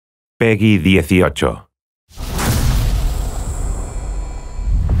Peggy 18.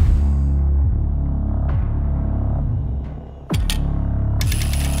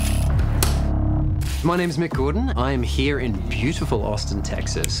 My name's Mick Gordon. I am here in beautiful Austin,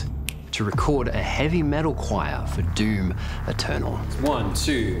 Texas, to record a heavy metal choir for Doom Eternal. 1,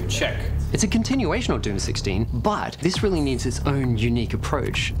 2, check. It's a continuation of Doom 16, but this really needs its own unique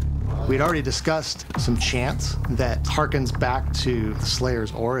approach. We'd already discussed some chants that harkens back to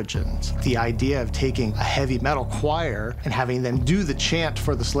Slayer's origins. The idea of taking a heavy metal choir and having them do the chant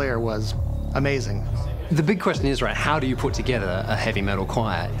for the Slayer was amazing. The big question is, right, how do you put together a heavy metal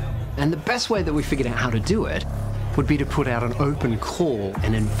choir? And the best way that we figured out how to do it would be to put out an open call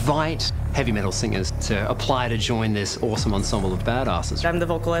and invite heavy metal singers to apply to join this awesome ensemble of badasses. I'm the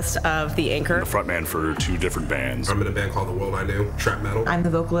vocalist of The Anchor. I'm the frontman for 2 different bands. I'm in a band called The World I Knew, trap metal. I'm the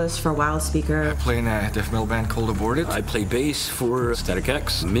vocalist for Wild Speaker. I play in a death metal band called Aborted. I play bass for Static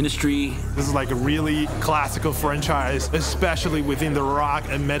X, Ministry. This is like a really classical franchise, especially within the rock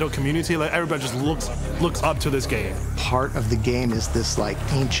and metal community. Like everybody just looks up to this game. Part of the game is this like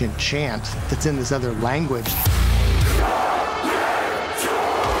ancient chant that's in this other language.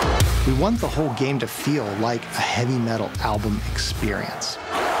 We want the whole game to feel like a heavy metal album experience.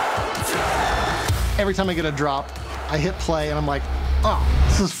 Every time I get a drop, I hit play and I'm like, oh,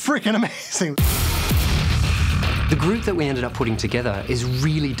 this is freaking amazing. The group that we ended up putting together is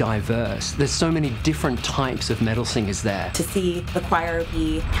really diverse. There's so many different types of metal singers there. To see the choir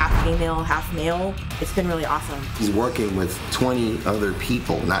be half female, half male, it's been really awesome. He's working with 20 other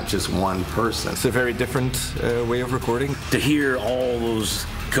people, not just one person. It's a very different way of recording. To hear all those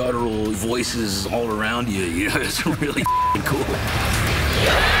guttural voices all around you, it's really cool.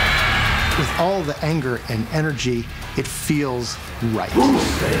 With all the anger and energy, it feels right.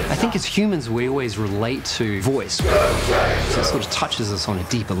 I think as humans, we always relate to voice. So it sort of touches us on a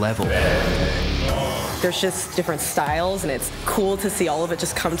deeper level. There's just different styles, and it's cool to see all of it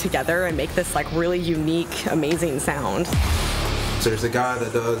just come together and make this like really unique, amazing sound. So there's a guy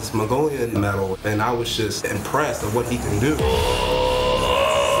that does Mongolian metal, and I was just impressed at what he can do.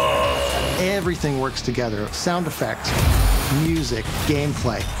 Everything works together. Sound effects, music,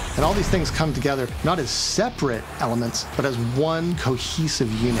 gameplay, and all these things come together not as separate elements, but as one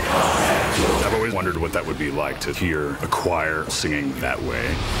cohesive unit. I've always wondered what that would be like to hear a choir singing that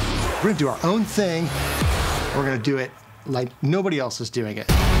way. We're gonna do our own thing. We're gonna do it like nobody else is doing it.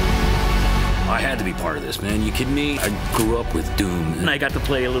 I had to be part of this, man. You kidding me? I grew up with Doom, and I got to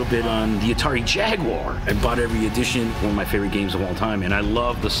play a little bit on the Atari Jaguar. I bought every edition, one of my favorite games of all time, and I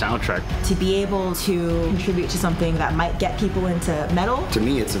love the soundtrack. To be able to contribute to something that might get people into metal. To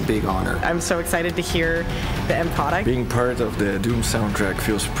me, it's a big honor. I'm so excited to hear the end product. Being part of the Doom soundtrack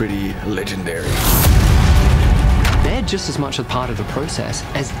feels pretty legendary. They're just as much a part of the process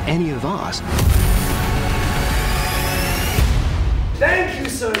as any of us. Thank you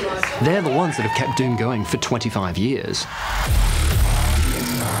so much. They're the ones that have kept Doom going for 25 years.